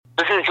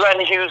is Glenn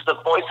Hughes, the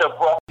voice of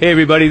rock. Hey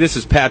everybody, this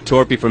is Pat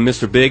Torpy from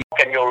Mr. Big.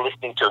 And you're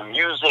listening to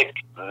Music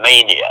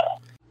Mania.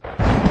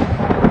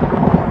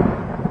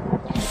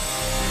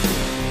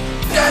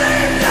 Good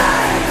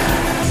evening!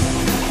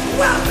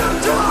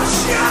 Welcome to our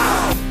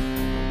show!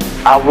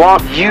 I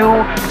want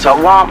you to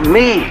want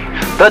me.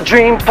 The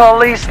Dream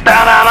Police,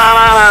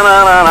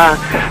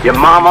 da-da-da-da-da-da-da. Your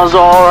mama's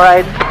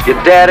alright,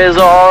 your daddy's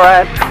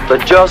alright,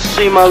 but just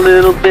seem a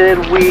little bit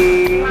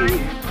weak.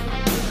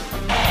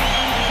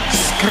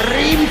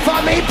 Scream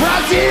for me,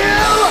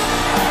 Brazil!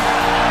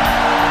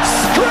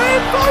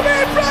 Scream for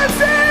me,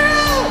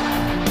 Brazil!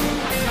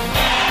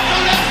 So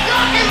let's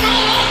rock and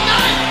roll all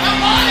night, the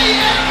body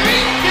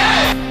every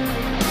day!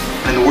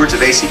 In the words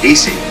of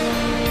AC/DC,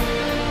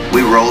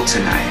 we roll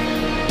tonight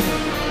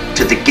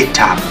to the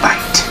guitar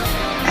bite.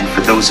 And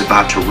for those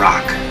about to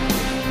rock,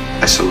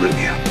 I salute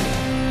you.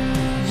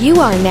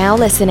 You are now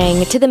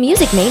listening to the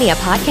Music Mania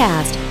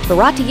podcast,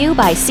 brought to you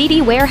by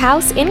CD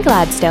Warehouse in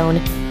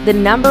Gladstone, the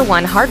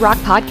 #1 hard rock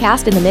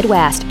podcast in the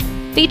Midwest,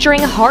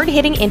 featuring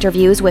hard-hitting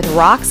interviews with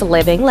rock's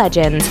living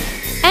legends.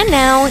 And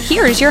now,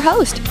 here is your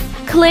host,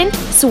 Clint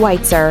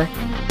Schweitzer.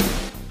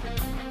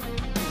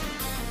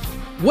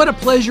 What a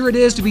pleasure it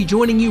is to be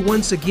joining you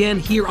once again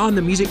here on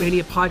the Music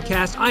Mania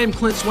podcast. I am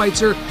Clint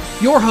Schweitzer,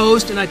 your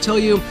host, and I tell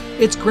you,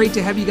 it's great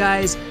to have you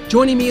guys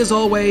joining me as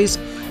always.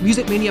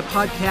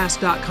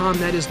 MusicManiaPodcast.com,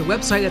 that is the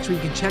website. That's where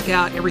you can check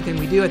out everything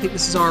we do. I think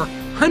this is our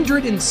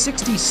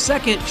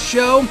 162nd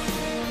show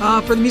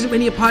for the Music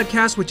Mania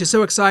podcast, which is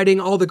so exciting.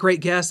 All the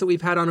great guests that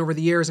we've had on over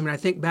the years. I mean, I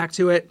think back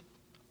to it.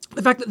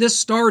 The fact that this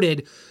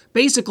started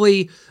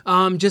basically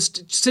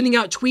just sending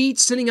out tweets,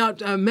 sending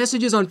out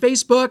messages on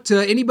Facebook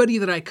to anybody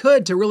that I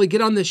could to really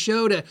get on this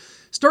show, to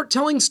start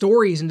telling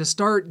stories and to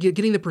start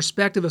getting the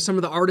perspective of some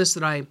of the artists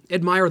that I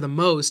admire the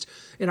most.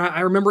 And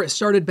I remember it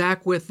started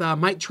back with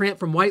Mike Tramp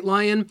from White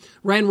Lion,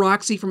 Ryan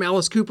Roxie from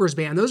Alice Cooper's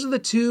band. Those are the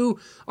two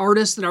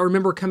artists that I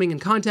remember coming in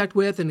contact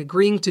with and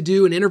agreeing to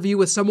do an interview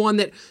with someone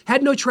that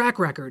had no track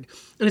record.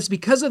 And it's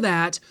because of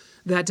that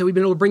we've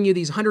been able to bring you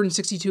these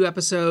 162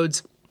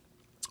 episodes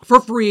for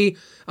free.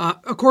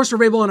 Of course, we're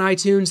available on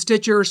iTunes,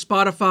 Stitcher,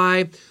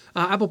 Spotify,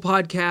 Apple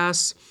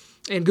Podcasts,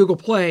 and Google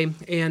Play.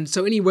 And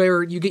so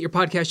anywhere you get your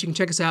podcast, you can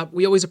check us out.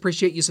 We always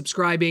appreciate you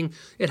subscribing.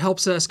 It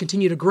helps us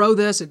continue to grow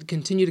this, and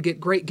continue to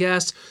get great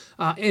guests.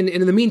 And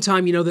in the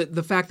meantime, you know,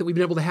 the fact that we've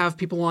been able to have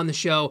people on the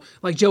show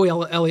like Joey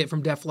Elliott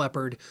from Def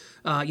Leppard,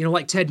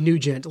 like Ted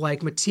Nugent,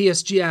 like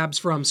Matthias Jabs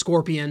from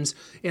Scorpions,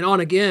 and on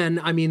again.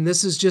 I mean,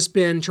 this has just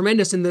been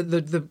tremendous. And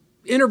the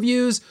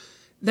interviews,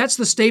 that's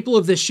the staple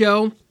of this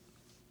show.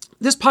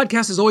 This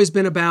podcast has always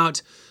been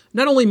about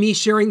not only me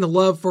sharing the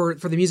love for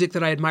the music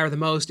that I admire the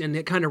most, and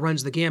it kind of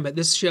runs the gambit.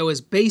 This show is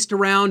based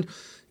around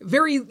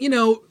very,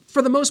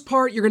 for the most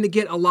part, you're going to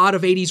get a lot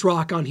of 80s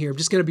rock on here. I'm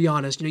just going to be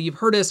honest. You've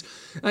heard us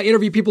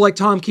interview people like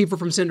Tom Kiefer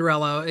from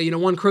Cinderella,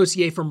 Juan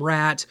Crozier from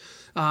Rat.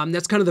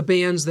 That's kind of the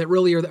bands that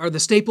really are the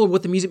staple of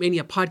what the Music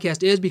Mania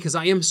podcast is, because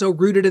I am so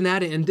rooted in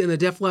that, and in the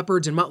Def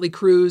Leppards and Motley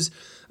Crues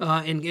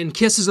and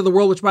Kisses of the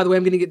world, which, by the way,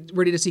 I'm going to get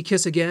ready to see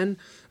Kiss again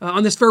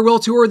on this farewell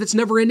tour that's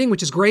never ending,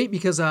 which is great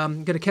because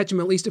I'm going to catch them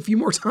at least a few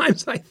more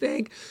times, I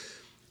think.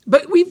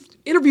 But we've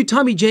interviewed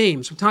Tommy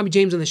James from Tommy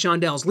James and the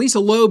Shondells. Lisa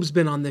Loeb's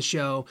been on this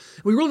show.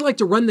 We really like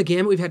to run the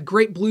gamut. We've had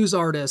great blues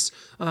artists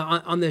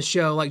on this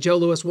show, like Joe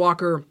Louis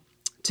Walker.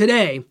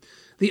 Today,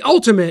 the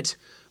ultimate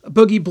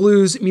boogie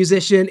blues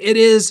musician, it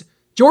is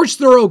George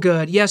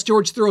Thorogood. Yes,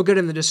 George Thorogood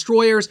and the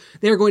Destroyers.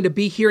 They're going to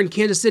be here in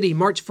Kansas City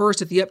March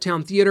 1st at the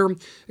Uptown Theater.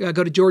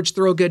 Go to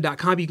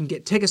georgethorogood.com. You can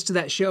get tickets to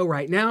that show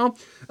right now.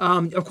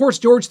 Of course,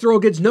 George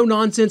Thorogood's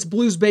no-nonsense,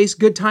 blues-based,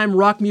 good-time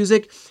rock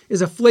music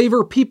is a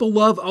flavor people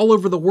love all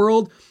over the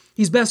world.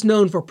 He's best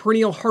known for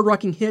perennial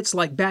hard-rocking hits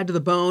like Bad to the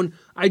Bone,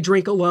 I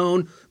Drink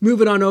Alone,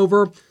 Move It On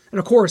Over, and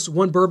of course,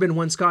 One Bourbon,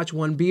 One Scotch,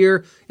 One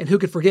Beer, and who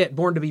could forget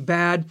Born to Be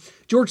Bad.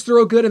 George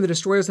Thorogood and the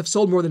Destroyers have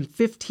sold more than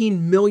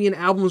 15 million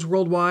albums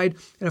worldwide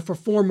and have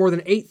performed more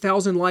than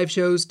 8,000 live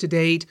shows to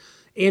date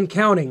and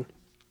counting.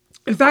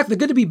 In fact, the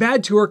Good to Be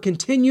Bad tour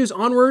continues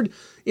onward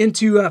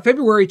into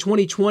February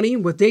 2020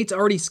 with dates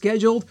already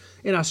scheduled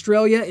in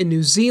Australia and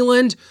New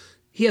Zealand.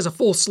 He has a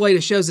full slate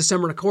of shows this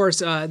summer, and of course,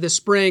 this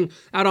spring,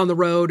 out on the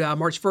road,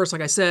 March 1st,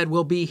 like I said,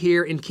 we'll be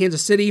here in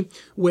Kansas City,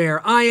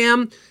 where I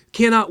am.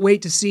 Cannot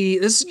wait to see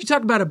this. You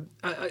talk about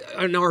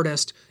an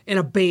artist and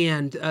a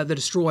band, the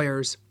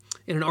Destroyers,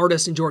 and an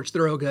artist in George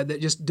Thorogood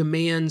that just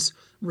demands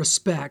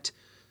respect.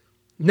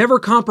 Never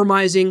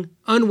compromising,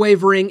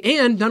 unwavering,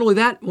 and not only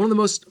that, one of the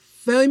most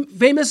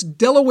famous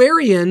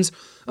Delawareans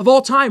of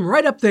all time,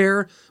 right up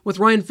there with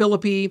Ryan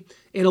Phillippe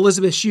and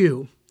Elizabeth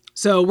Shue.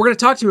 So we're going to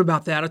talk to him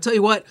about that. I'll tell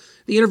you what,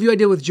 the interview I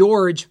did with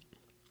George,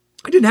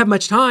 I didn't have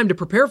much time to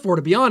prepare for,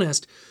 to be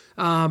honest.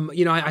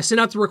 I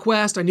sent out the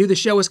request. I knew the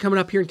show was coming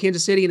up here in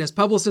Kansas City, and his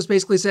publicist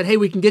basically said, hey,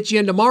 we can get you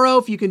in tomorrow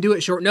if you can do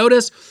it short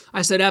notice.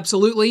 I said,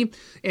 absolutely.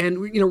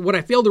 And, what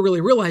I failed to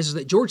really realize is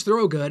that George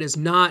Thorogood is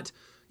not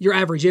your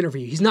average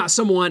interview. He's not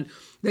someone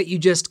that you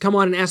just come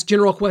on and ask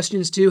general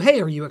questions to.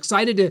 Hey, are you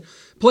excited to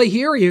play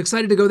here? Are you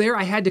excited to go there?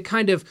 I had to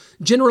kind of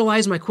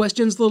generalize my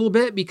questions a little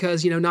bit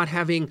because, not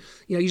having,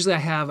 usually I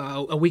have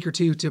a week or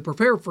two to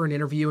prepare for an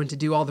interview and to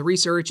do all the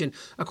research. And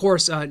of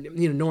course,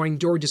 knowing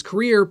George's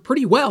career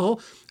pretty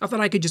well, I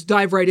thought I could just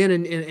dive right in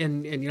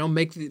and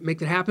make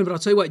that happen. But I'll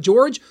tell you what,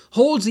 George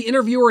holds the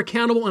interviewer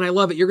accountable, and I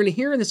love it. You're going to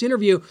hear in this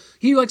interview,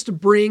 he likes to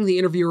bring the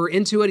interviewer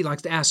into it. He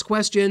likes to ask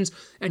questions,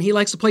 and he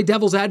likes to play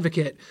devil's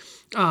advocate.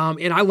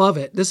 And I love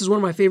it. This is one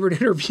of my favorite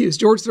interviews.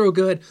 George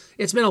Thorogood.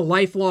 It's been a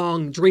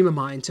lifelong dream of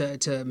mine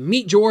to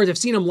meet George. I've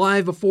seen him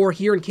live before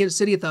here in Kansas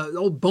City at the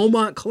old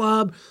Beaumont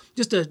Club,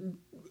 just a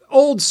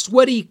old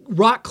sweaty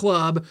rock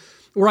club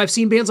where I've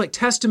seen bands like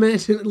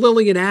Testament,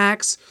 Lillian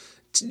Axe,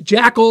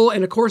 Jackal,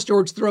 and of course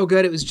George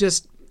Thorogood. It was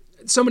just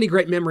so many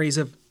great memories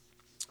of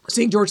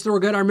seeing George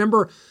Thorogood. I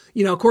remember,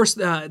 of course,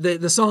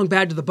 the song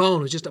Bad to the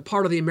Bone was just a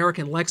part of the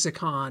American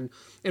lexicon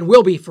and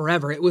will be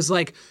forever. It was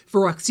like,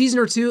 for a season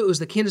or two, it was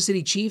the Kansas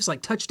City Chiefs,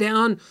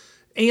 touchdown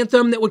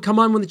anthem that would come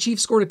on when the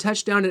Chiefs scored a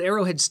touchdown at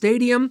Arrowhead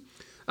Stadium.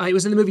 It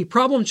was in the movie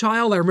Problem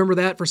Child. I remember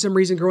that for some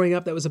reason growing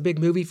up. That was a big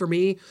movie for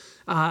me.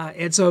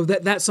 And so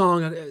that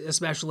song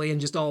especially,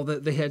 and just all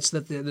the hits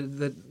that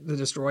the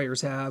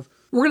Destroyers have.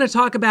 We're going to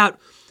talk about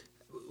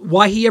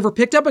why he ever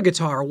picked up a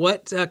guitar,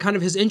 what kind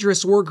of his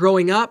interests were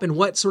growing up, and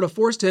what sort of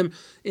forced him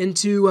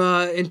into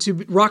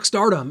rock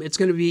stardom. It's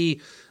going to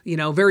be,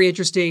 very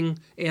interesting,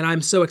 and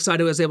I'm so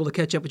excited I was able to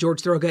catch up with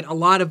George Thorogood. A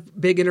lot of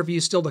big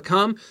interviews still to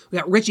come. We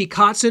got Richie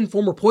Kotzen,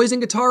 former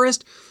Poison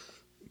guitarist,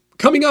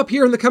 coming up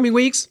here in the coming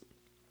weeks.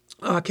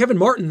 Kevin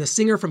Martin, the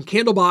singer from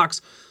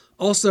Candlebox,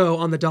 also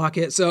on the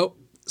docket. So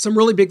some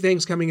really big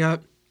things coming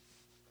up.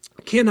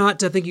 Cannot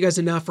thank you guys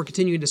enough for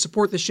continuing to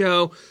support the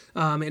show,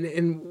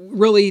 and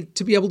really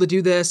to be able to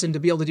do this and to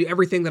be able to do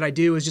everything that I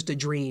do is just a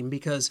dream,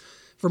 because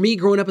for me,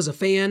 growing up as a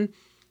fan,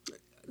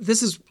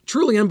 this is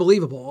truly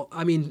unbelievable.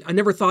 I mean, I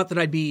never thought that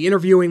I'd be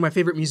interviewing my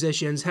favorite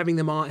musicians, having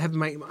them on, having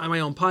my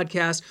own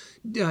podcast.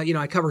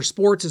 I cover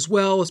sports as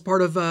well as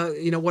part of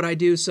what I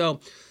do.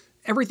 So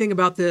everything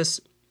about this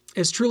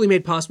is truly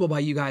made possible by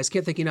you guys.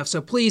 Can't thank you enough. So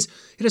please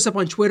hit us up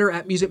on Twitter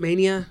at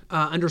musicmania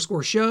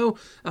 _show.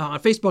 On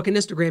Facebook and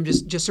Instagram,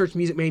 just search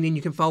Music Mania, and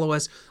you can follow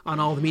us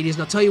on all the medias.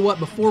 And I'll tell you what,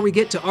 before we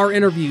get to our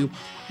interview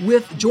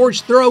with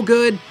George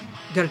Thorogood,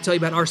 I've got to tell you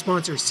about our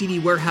sponsor, CD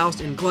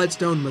Warehouse in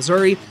Gladstone,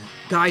 Missouri.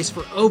 Guys,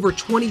 for over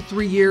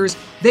 23 years,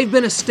 they've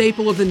been a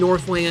staple of the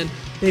Northland.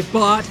 They've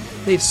bought,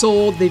 they've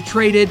sold, they've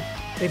traded,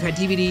 they've had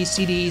DVDs,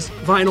 CDs,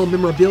 vinyl,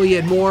 memorabilia,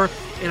 and more.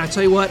 And I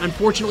tell you what,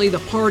 unfortunately, the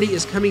party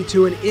is coming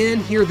to an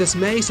end here this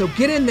May. So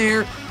get in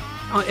there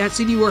at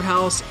CD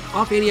Warehouse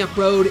off Antioch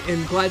Road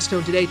in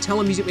Gladstone today. Tell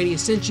them Music Mania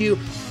sent you.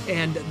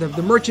 And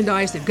the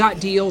merchandise, they've got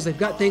deals, they've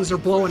got things they're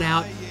blowing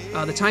out.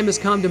 The time has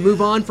come to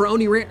move on for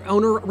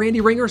owner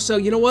Randy Ringer. So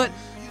you know what?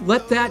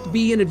 Let that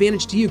be an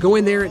advantage to you. Go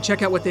in there and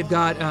check out what they've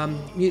got.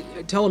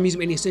 Tell them Music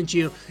Mania sent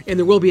you, and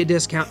there will be a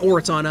discount, or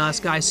it's on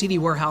us. Guys, CD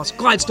Warehouse,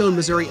 Gladstone,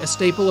 Missouri, a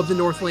staple of the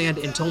Northland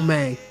until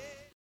May.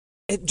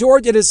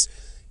 George, it is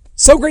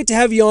so great to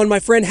have you on, my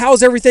friend.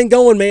 How's everything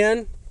going,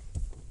 man?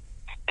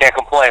 Can't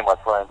complain, my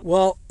friend.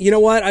 Well, you know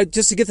what?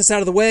 Just to get this out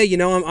of the way,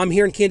 I'm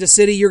here in Kansas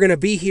City. You're going to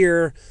be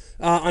here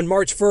on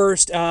March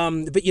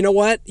 1st. But you know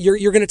what?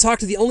 You're going to talk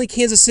to the only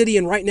Kansas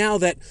Cityan right now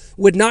that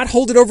would not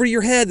hold it over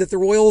your head that the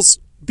Royals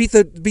beat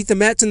the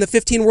Mets in the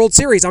 15 World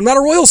Series. I'm not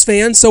a Royals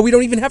fan, so we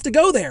don't even have to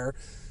go there.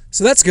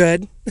 So that's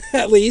good,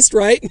 at least,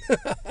 right?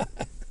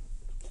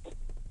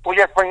 Well,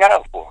 you have to bring that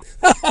up for.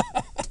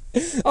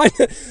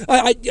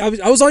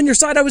 I was on your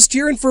side. I was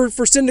cheering for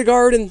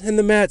Syndergaard and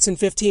the Mets in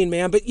 15,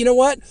 man. But you know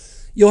what?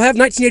 You'll have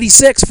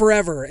 1986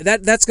 forever.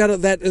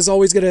 That is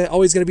always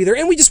gonna be there.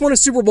 And we just won a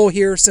Super Bowl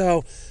here,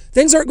 so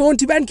things aren't going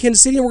too bad in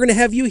Kansas City. And we're gonna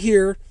have you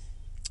here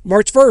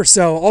March 1st.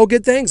 So all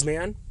good things,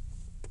 man.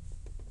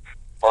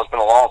 Well, it's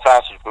been a long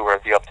time since we were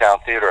at the Uptown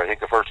Theater. I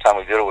think the first time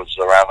we did it was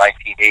around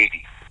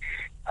 1980.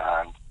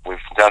 We've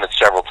done it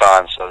several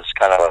times, so it's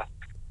kind of a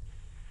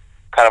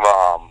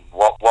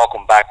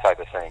welcome back type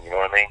of thing. You know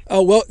what I mean?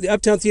 Oh, well, the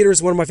Uptown Theater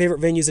is one of my favorite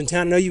venues in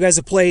town. I know you guys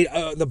have played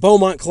the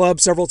Beaumont Club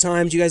several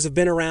times. You guys have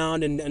been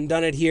around and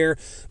done it here,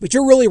 but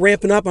you're really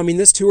ramping up. I mean,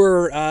 this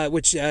tour,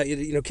 which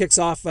kicks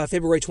off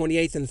February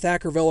 28th in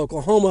Thackerville,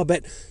 Oklahoma.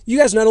 But you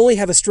guys not only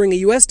have a string of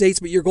U.S.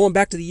 dates, but you're going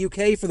back to the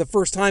UK for the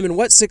first time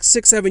in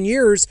 7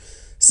 years.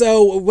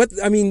 So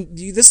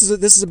this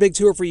is a big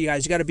tour for you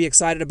guys. You got to be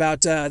excited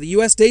about the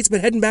U.S. dates,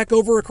 but heading back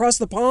over across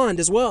the pond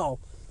as well.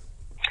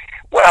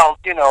 Well,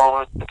 it's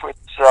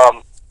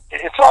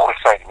all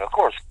exciting, of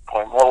course.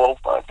 Well,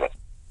 but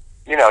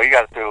you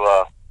got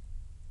to.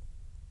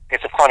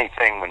 It's a funny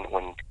thing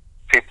when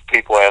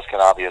people ask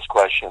an obvious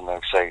question. They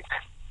say,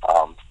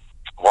 "Well,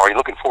 are you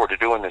looking forward to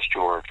doing this,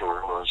 George,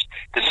 or is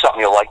this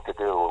something you like to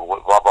do?"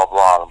 Or blah blah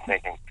blah. I'm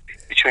thinking,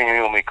 between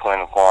you and me, Clint,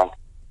 I'm going,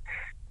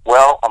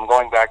 well, I'm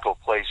going back to a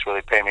place where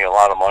they pay me a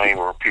lot of money,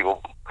 where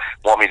people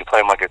want me to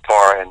play my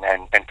guitar,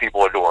 and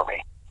people adore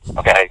me.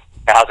 Okay,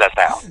 how's that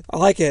sound? I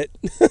like it.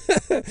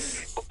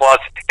 Well,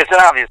 it's an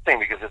obvious thing,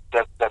 because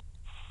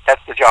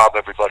that's the job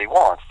everybody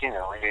wants.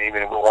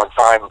 Even at one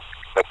time,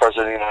 the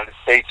President of the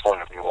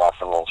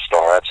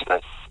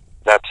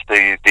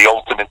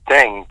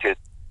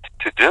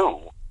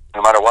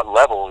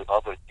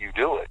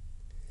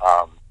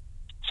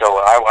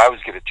I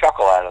always get a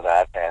chuckle out of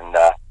that. And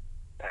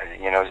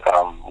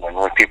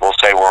when people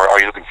say, "Well, are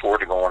you looking forward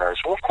to going there?" I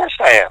say, "Well, of course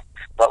I am."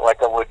 But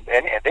like I would,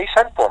 and they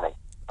sent for me.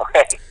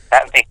 Okay,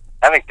 that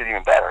makes it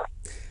even better.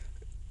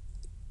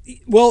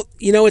 Well,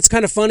 it's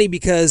kind of funny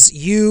because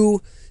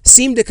you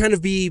seem to kind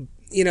of be,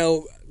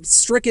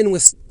 stricken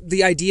with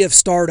the idea of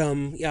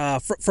stardom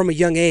from a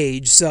young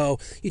age. So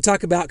you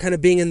talk about kind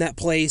of being in that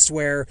place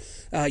where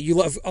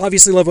you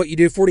obviously love what you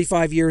do,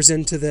 45 years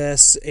into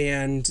this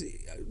and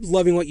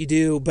loving what you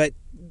do, but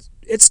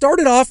it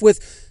started off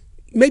with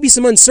maybe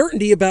some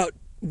uncertainty about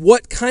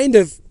what kind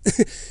of,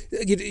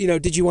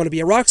 did you want to be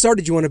a rock star?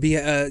 Did you want to be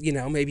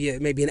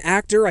maybe an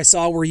actor? I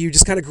saw where you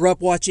just kind of grew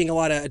up watching a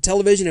lot of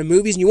television and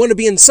movies, and you wanted to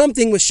be in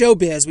something with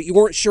showbiz, but you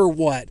weren't sure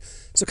what.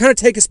 So kind of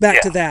take us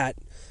back to that.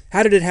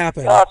 How did it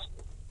happen? Well,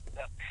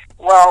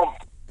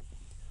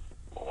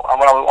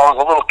 when I was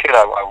a little kid,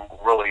 I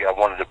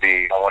wanted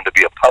to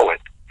be a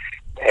poet,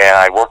 and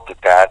I worked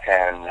at that.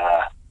 And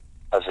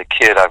as a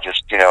kid, I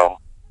just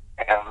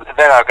and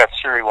then I got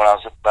serious when I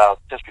was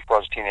just before I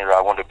was a teenager.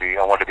 I wanted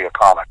to be a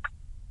comic.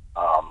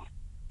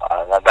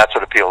 That's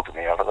what appealed to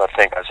me. I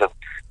said,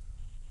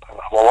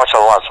 well, I watch a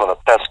lot of some of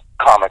the best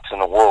comics in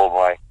the world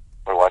when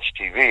I watch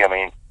TV. I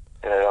mean,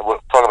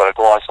 talk about a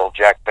glow. I saw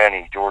Jack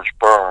Benny, George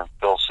Byrne,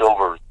 Bill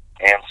Silver,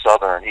 Ann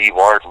Southern, Eve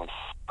Arden,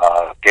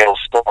 Gail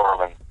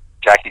Storm, and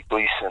Jackie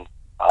Gleason,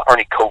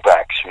 Ernie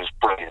Kovacs, who was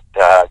brilliant.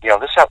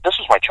 This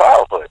was my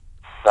childhood.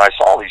 And I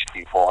saw these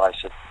people, and I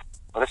said,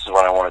 well, this is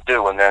what I want to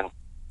do. And then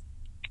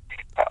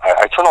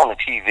I turned on the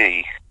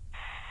TV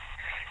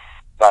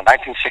about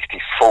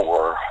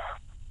 1964,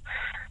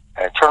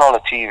 and I turned on the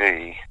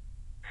TV.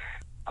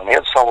 On the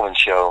Ed Sullivan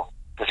Show,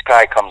 this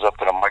guy comes up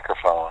with a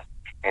microphone,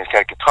 and he's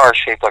got a guitar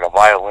shaped like a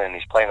violin.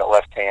 He's playing it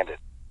left-handed.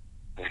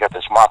 He's got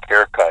this mop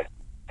haircut,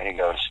 and he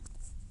goes,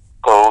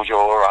 "Close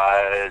your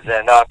eyes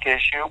and I'll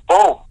kiss you."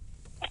 Boom.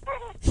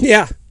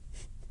 Yeah.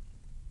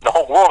 The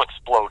whole world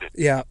exploded.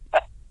 Yeah.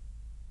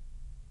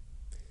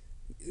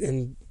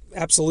 And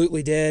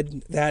absolutely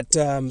did. That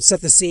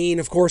set the scene,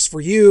 of course,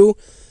 for you.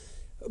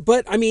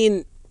 But, I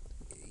mean,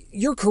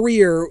 your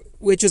career,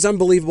 which is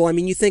unbelievable. I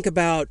mean, you think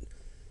about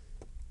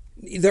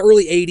the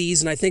early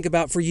 80s, and I think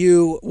about for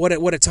you what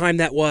a time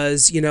that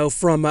was,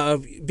 from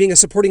being a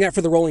supporting act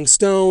for the Rolling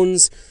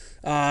Stones.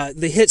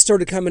 The hits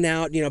started coming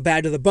out,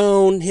 Bad to the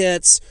Bone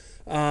hits.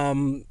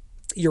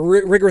 Your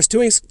rigorous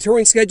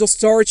touring schedule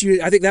starts.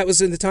 I think that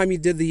was in the time you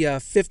did the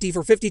 50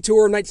 for 50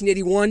 tour in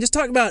 1981. Just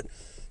talk about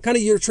kind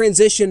of your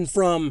transition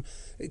from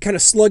kind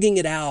of slugging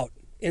it out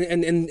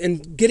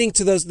and getting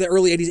to the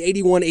early 80s,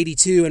 81,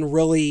 82, and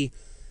really,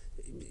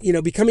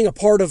 becoming a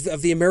part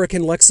of the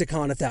American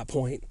lexicon at that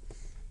point.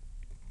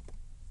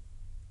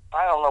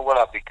 I don't know what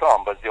I've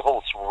become, but the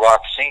whole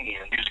rock scene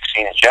and music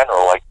scene in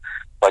general, like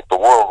the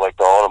world, like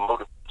the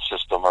automotive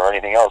system or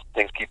anything else,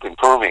 things keep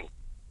improving.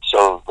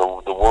 So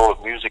the world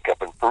of music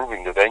kept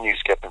improving, the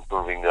venues kept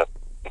improving, the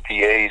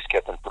PAs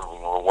kept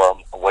improving,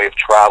 the way of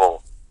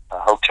travel,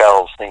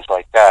 hotels, things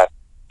like that.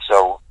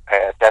 So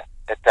at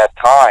that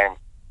time,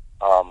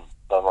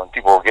 when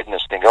people were getting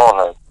this thing going,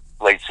 the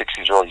late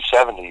 60s, early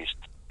 70s,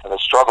 and the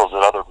struggles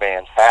that other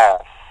bands had,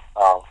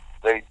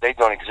 they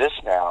don't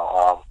exist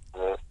now.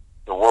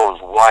 The world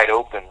is wide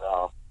open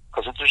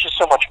because there's just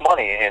so much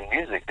money in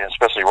music, and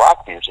especially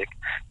rock music,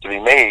 to be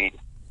made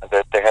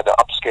that they had to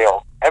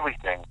upscale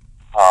everything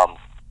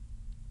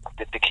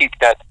to keep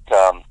that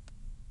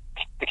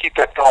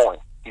going,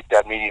 keep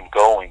that medium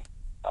going.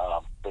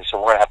 So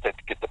we're gonna have to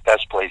get the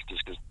best places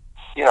because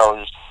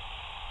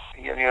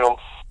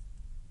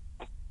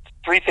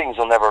three things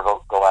will never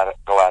go out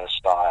of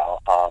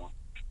style: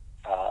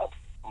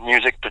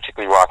 music,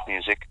 particularly rock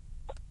music,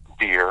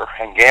 beer,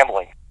 and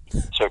gambling.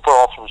 So you put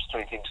all those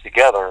three things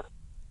together,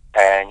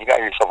 and you got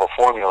yourself a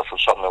formula for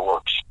something that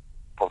works.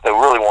 What they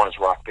really want is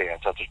rock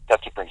bands.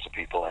 That's what brings the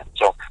people in.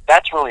 So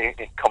that's really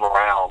come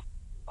around.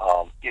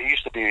 It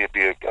used to be a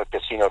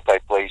casino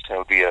type place, and it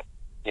would be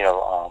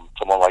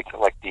someone like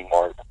D.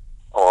 Martin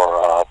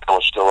or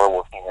Bill Stiller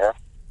working there.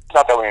 It's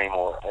not that way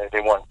anymore.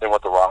 They want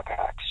the rock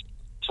acts.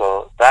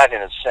 So that,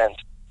 in a sense,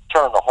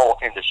 turned the whole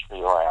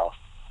industry around.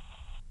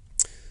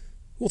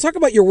 We'll talk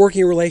about your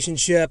working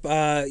relationship,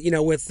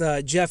 with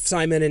Jeff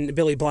Simon and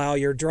Billy Blau,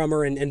 your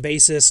drummer and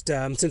bassist,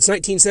 since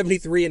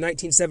 1973 and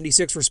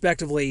 1976,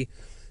 respectively.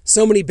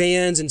 So many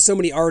bands and so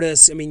many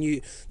artists,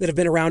 that have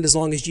been around as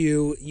long as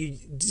you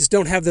just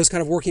don't have those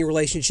kind of working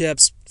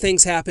relationships.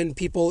 Things happen,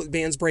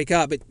 bands break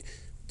up. But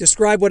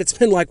describe what it's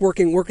been like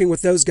working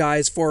with those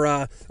guys for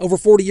over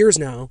 40 years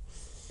now.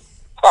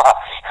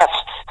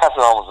 That's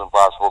an almost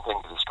impossible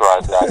thing to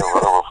describe that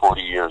over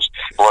 40 years.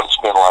 What it's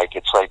been like,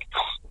 it's like,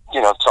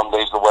 some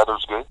days the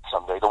weather's good,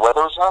 some days the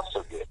weather is not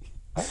so good.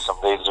 Some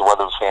days the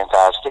weather's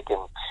fantastic,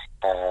 and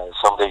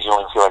some days you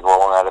don't even feel like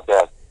rolling out of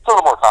bed. It's a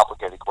little more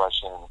complicated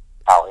question.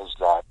 How is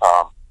that?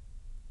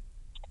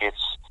 It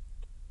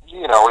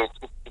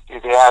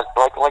has,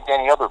 like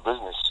any other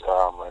business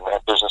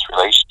and business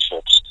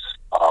relationships.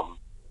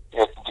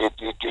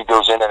 It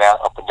goes in and out,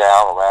 up and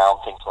down,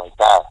 around, things like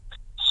that.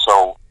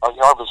 So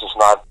our business is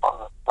not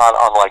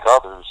unlike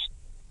others.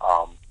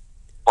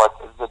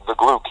 the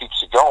glue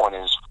keeps it going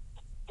is,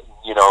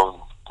 you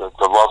know, the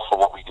love for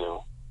what we do,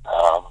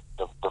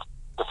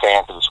 the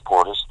fans and the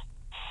supporters.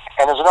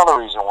 And there's another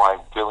reason why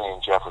Billy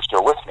and Jeff are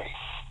still with me,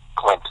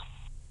 Clint.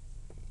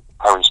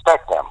 I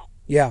respect them.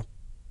 Yeah. Do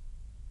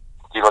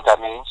you know what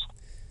that means?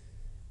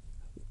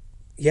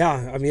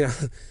 Yeah, I mean,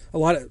 a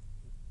lot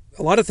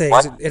of things.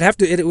 What?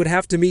 It would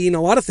have to mean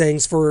a lot of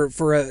things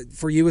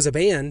for you as a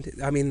band.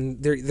 I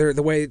mean, they're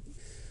the way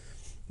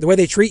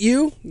they treat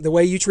you, the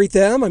way you treat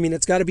them. I mean,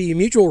 it's got to be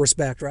mutual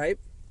respect, right?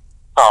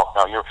 Oh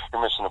no, you're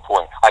missing the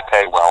point. I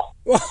pay well.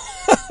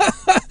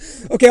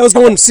 Okay, I was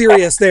going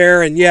serious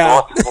there, and yeah.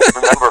 Well,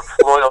 remember,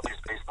 loyalty is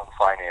based on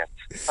finance.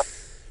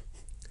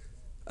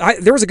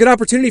 There was a good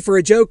opportunity for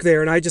a joke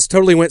there, and I just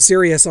totally went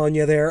serious on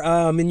you there.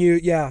 And you,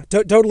 yeah,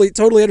 totally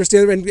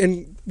understand,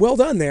 and well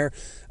done there.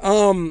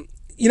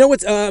 You know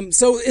what?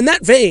 So in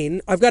that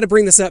vein, I've got to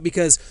bring this up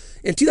because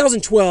in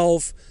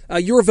 2012,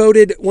 you were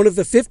voted one of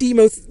the 50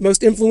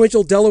 most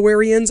influential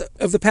Delawareans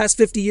of the past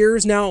 50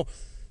 years. Now,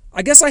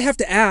 I guess I have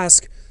to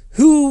ask,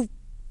 who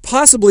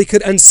possibly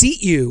could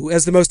unseat you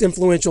as the most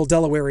influential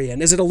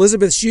Delawarean? Is it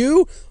Elizabeth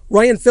Shue,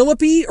 Ryan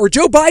Phillippe, or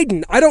Joe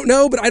Biden? I don't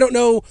know, but I don't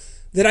know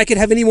that I could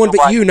have anyone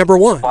but you, number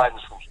one.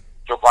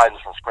 Joe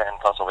Biden's from Scranton,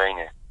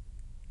 Pennsylvania.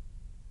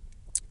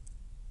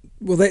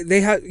 Well,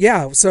 they have,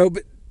 yeah. So,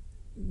 but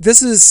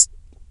this is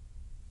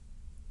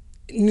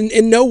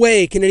in no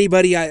way can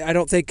anybody, I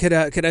don't think, could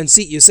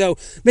unseat you. So,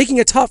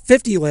 making a top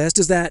 50 list,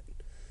 is that?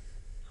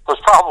 There's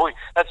probably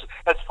that's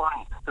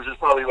funny. There's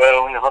probably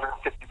only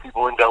 150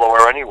 people in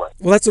Delaware anyway.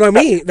 Well, that's what I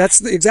mean. That's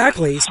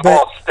exactly.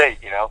 Small state,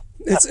 you know.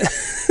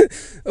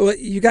 It's well,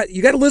 you got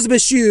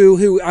Elizabeth Shue,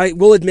 who I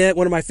will admit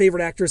one of my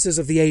favorite actresses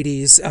of the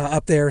 '80s,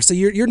 up there. So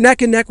you're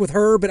neck and neck with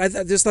her. But I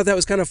just thought that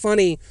was kind of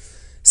funny,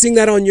 seeing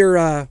that on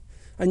your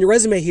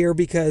resume here,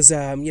 because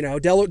you know,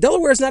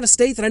 Delaware is not a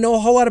state that I know a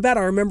whole lot about.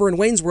 I remember in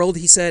Wayne's World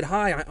he said,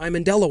 "Hi, I'm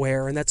in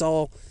Delaware," and that's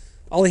all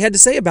he had to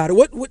say about it.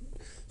 What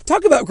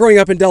talk about growing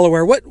up in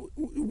Delaware? What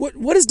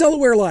is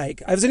Delaware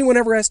like? Has anyone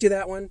ever asked you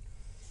that one?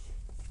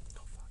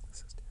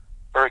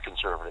 Very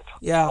conservative.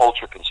 Yeah.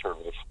 Ultra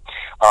conservative.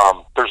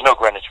 There's no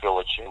Greenwich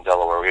Village in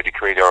Delaware. We had to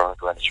create our own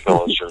Greenwich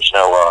Village. There's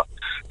no,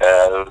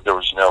 there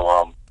was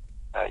no,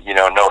 you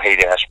know, no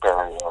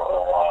Haight-Ashbury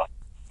or,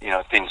 you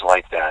know, things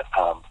like that.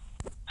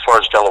 As far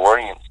as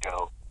Delawareans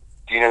go,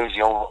 do you know who's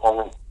the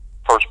only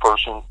first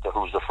person,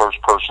 who's the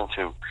first person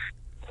to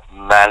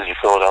manage the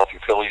Philadelphia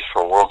Phillies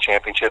for a world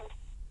championship?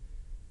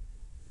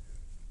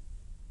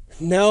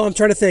 No, I'm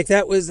trying to think.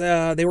 That was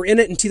they were in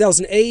it in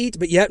 2008,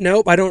 but yet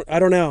nope, I don't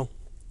know.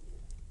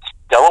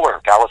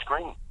 Delaware, Dallas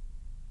Green.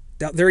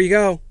 There you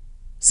go.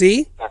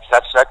 See? That's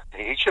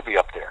he should be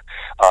up there.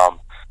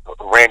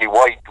 Randy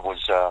White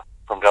was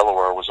from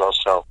Delaware, was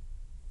also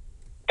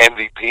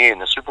MVP in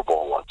the Super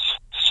Bowl once.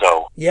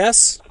 So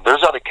yes,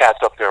 there's other cats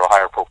up there with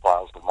higher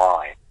profiles than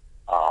mine.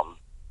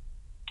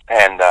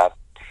 And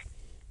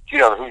you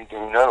know,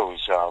 who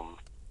knows?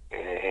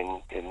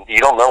 And you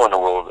don't know in the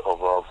world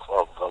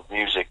of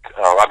music.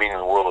 I mean, in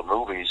the world of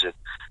movies, that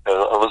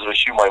Elizabeth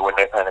Shue might win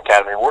an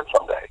Academy Award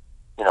someday.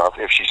 You know,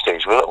 if she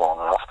stays with it long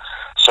enough.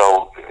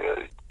 So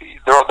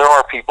there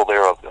are people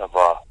there of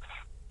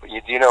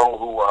you know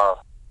who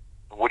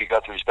Woody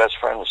Guthrie's best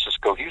friend was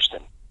Cisco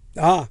Houston,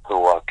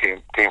 who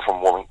came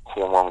from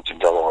Wilmington,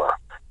 Delaware.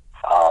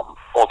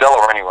 Well,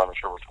 Delaware anyway. I'm not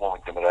sure it was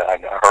Wilmington, but I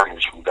heard he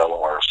was from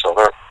Delaware. So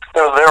there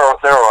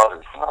are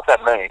others, not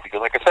that many, because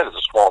like I said, it's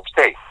a small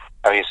state.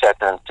 I mean, you sat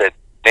there and said,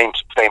 name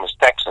some famous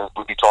Texans,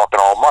 we'd be talking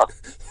all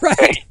month.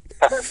 Right.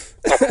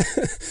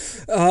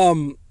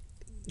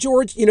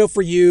 George, you know,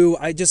 for you,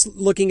 I just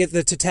looking at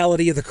the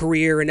totality of the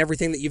career and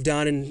everything that you've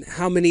done and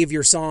how many of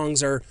your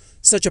songs are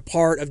such a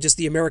part of just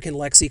the American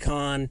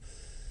lexicon.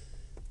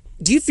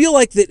 Do you feel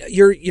like that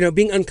you're, you know,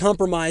 being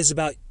uncompromised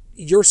about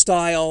your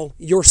style,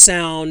 your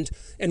sound,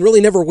 and really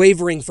never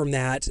wavering from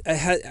that?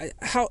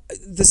 How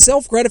the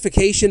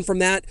self-gratification from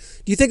that,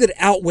 do you think that it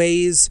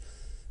outweighs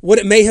what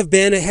it may have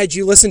been had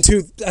you listened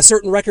to a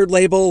certain record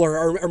label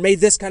or made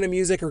this kind of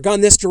music or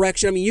gone this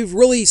direction? I mean, you've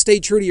really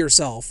stayed true to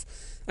yourself.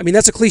 I mean,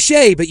 that's a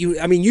cliche, but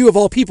you of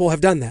all people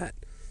have done that.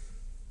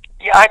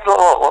 Yeah,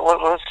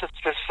 let's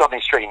just something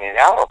straighten it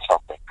out on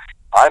something.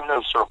 I'm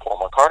no Sir Paul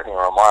McCartney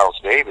or a Miles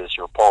Davis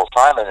or Paul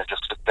Simon and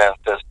just sit down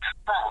and says,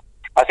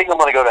 I think I'm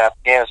going to go to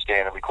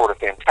Afghanistan and record a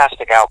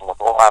fantastic album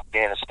with all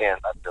Afghanistan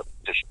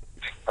musicians.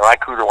 Ry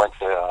Cooder went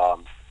to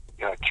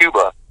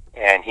Cuba,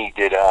 and he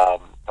did a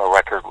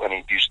record when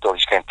he used all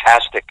these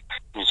fantastic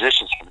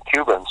musicians from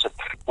Cuba, and said,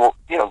 well,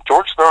 you know,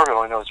 George Thorogood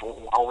only knows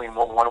only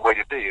one way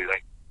to be.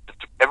 Like,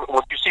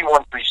 if you see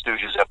one Three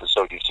Stooges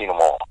episode, you've seen them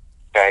all.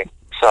 Okay?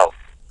 So,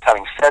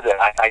 having said that,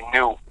 I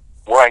knew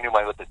where I knew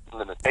my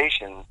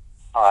limitations,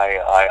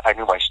 I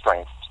knew my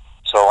strengths.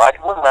 So it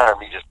wouldn't matter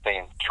me just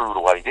staying true to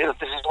what I did.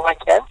 This is what I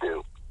can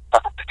do.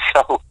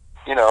 So,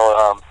 you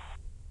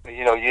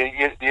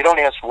don't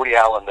ask Woody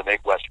Allen to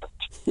make westerns.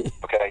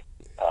 Okay?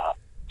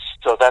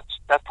 So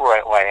that's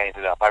where I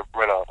ended up. I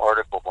read an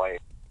article by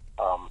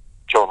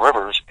Joan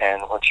Rivers,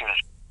 and when she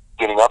was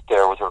getting up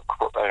there with her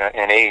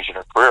in age in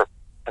her career,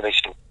 and they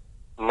said,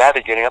 now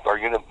they're getting up. Are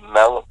you going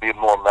to be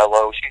more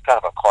mellow? She's kind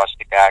of a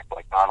caustic act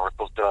like Don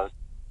Rickles does,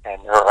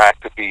 and her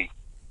act could be,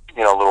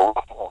 a little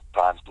rough at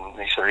times. And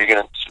they said, are you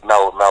going to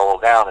mellow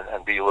down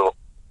and be a little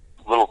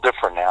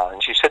different now?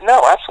 And she said,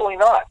 no, absolutely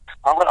not.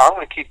 I'm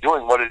going to keep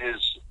doing what it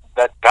is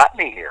that got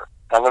me here.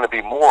 I'm going to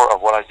be more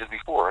of what I did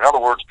before. In other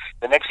words,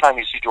 the next time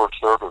you see George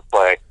Thorogood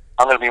play,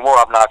 I'm going to be more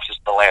obnoxious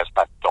than the last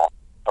time you saw him.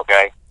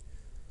 Okay?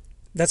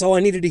 That's all I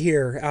needed to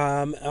hear.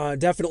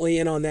 Definitely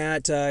in on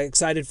that.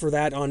 Excited for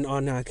that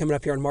on coming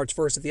up here on March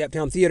 1st at the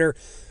Uptown Theater.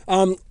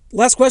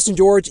 Last question,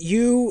 George.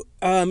 You,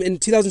 in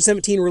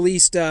 2017,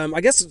 released,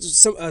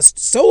 a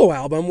solo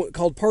album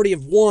called Party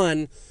of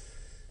One.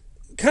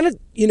 Kind of,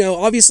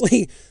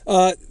 obviously,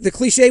 the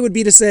cliche would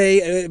be to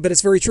say, but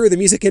it's very true, the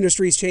music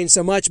industry's changed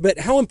so much. But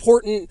how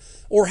important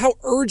or how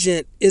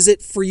urgent is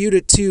it for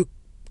you to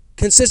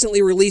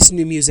consistently release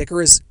new music?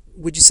 Or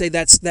would you say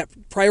that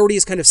priority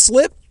has kind of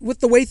slipped with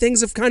the way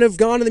things have kind of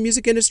gone in the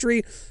music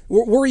industry?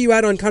 Where are you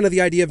at on kind of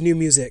the idea of new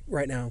music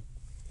right now?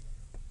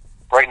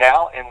 Right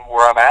now, and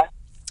where I'm at?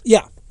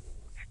 Yeah.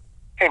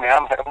 Hey man,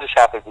 I'm just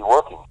happy to be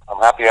working.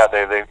 I'm happy out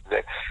there.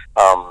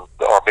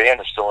 Our band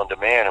is still in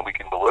demand, and we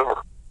can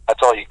deliver. That's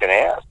all you can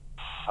ask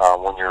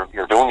when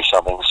you're doing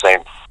something.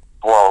 Saying,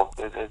 well,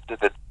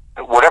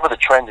 whatever the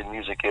trend in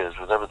music is,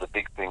 whatever the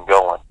big thing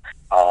going,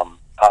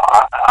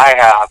 I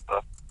have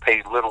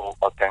paid little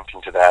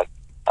attention to that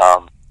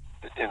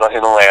in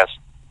the last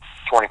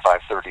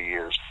 25, 30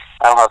 years.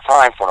 I don't have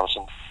time for them.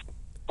 So,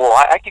 well,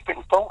 I keep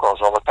getting phone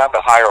calls all the time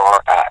to hire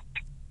our act.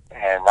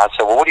 And I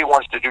say, well, what do you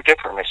want us to do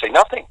different? And they say,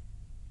 nothing.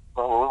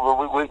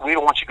 Well, we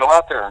don't want you to go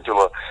out there and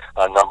do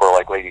a number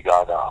like Lady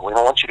Gaga. We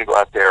don't want you to go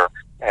out there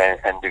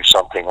and do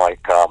something like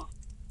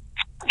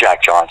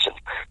Jack Johnson,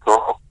 who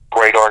are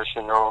great artists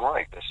in their own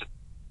right. They said,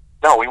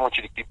 no, we want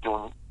you to keep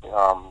doing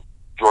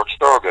George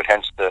Thorogood,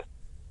 hence the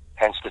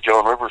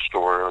Joan Rivers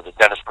story or the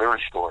Dennis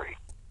Leary story.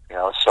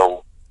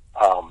 So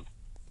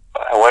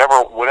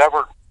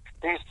whatever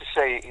they used to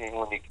say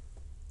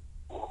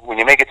when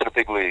you make it to the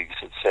big leagues,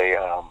 it'd say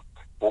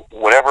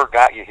whatever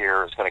got you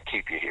here is going to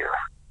keep you here.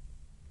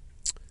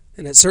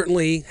 And it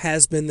certainly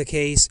has been the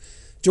case.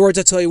 George,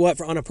 I tell you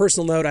what, on a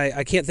personal note,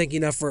 I can't thank you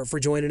enough for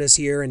joining us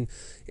here and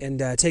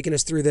taking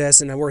us through this.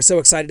 And we're so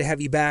excited to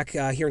have you back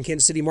here in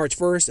Kansas City March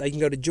 1st. You can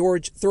go to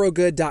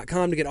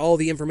georgethorogood.com to get all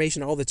the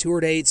information, all the tour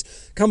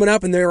dates coming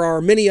up, and there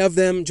are many of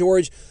them.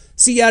 George,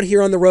 see you out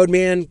here on the road,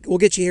 man. We'll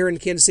get you here in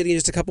Kansas City in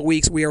just a couple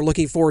weeks. We are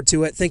looking forward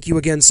to it. Thank you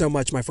again so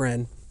much, my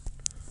friend.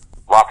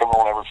 Rock and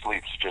roll never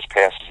sleeps. It just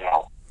passes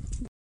out.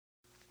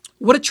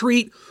 What a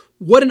treat.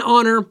 What an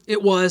honor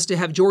it was to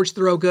have George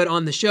Thorogood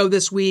on the show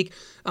this week.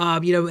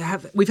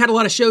 We've had a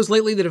lot of shows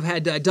lately that have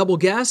had double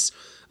guests.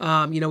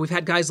 We've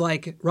had guys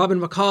like Robin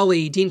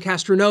McCauley, Dean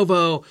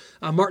Castronovo,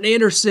 Martin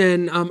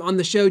Anderson on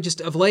the show just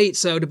of late.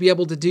 So to be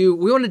able to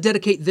we want to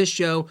dedicate this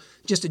show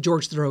just to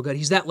George Thorogood.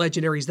 He's that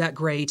legendary. He's that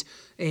great.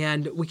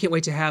 And we can't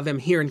wait to have him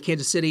here in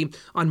Kansas City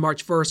on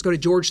March 1st. Go to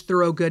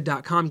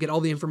georgethorogood.com, get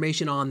all the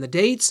information on the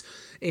dates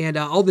and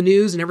all the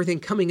news and everything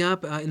coming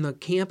up in the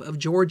camp of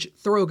George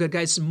Thorogood.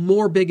 Guys, some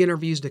more big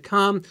interviews to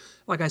come.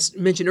 Like I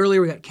mentioned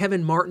earlier, we got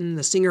Kevin Martin,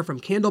 the singer from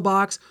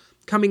Candlebox,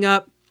 coming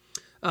up.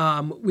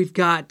 We've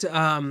got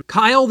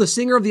Kyle, the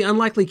singer of the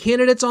Unlikely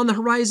Candidates, on the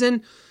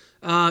horizon.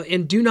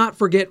 And do not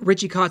forget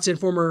Richie Kotzen,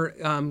 former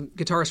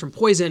guitarist from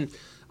Poison,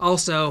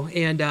 also,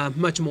 and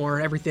much more.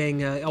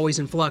 Everything always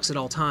in flux at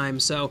all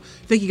times. So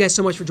thank you guys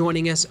so much for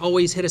joining us.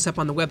 Always hit us up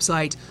on the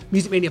website,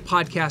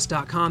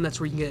 musicmaniapodcast.com.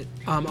 That's where you can get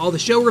all the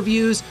show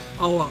reviews.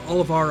 All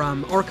of our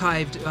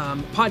archived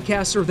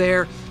podcasts are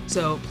there.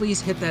 So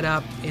please hit that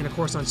up. And of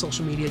course, on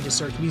social media, just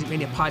search Music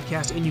Mania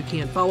Podcast and you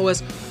can follow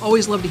us.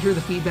 Always love to hear the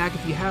feedback.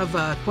 If you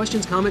have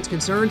questions, comments,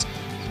 concerns,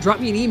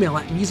 drop me an email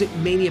at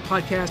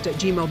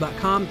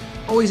musicmaniapodcast@gmail.com.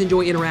 Always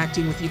enjoy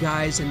interacting with you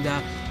guys and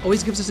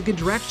always gives us a good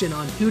direction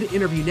on who to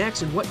interview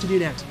next and what to do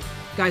next.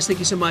 Guys, thank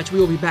you so much. We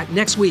will be back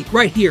next week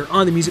right here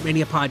on the Music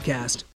Mania Podcast.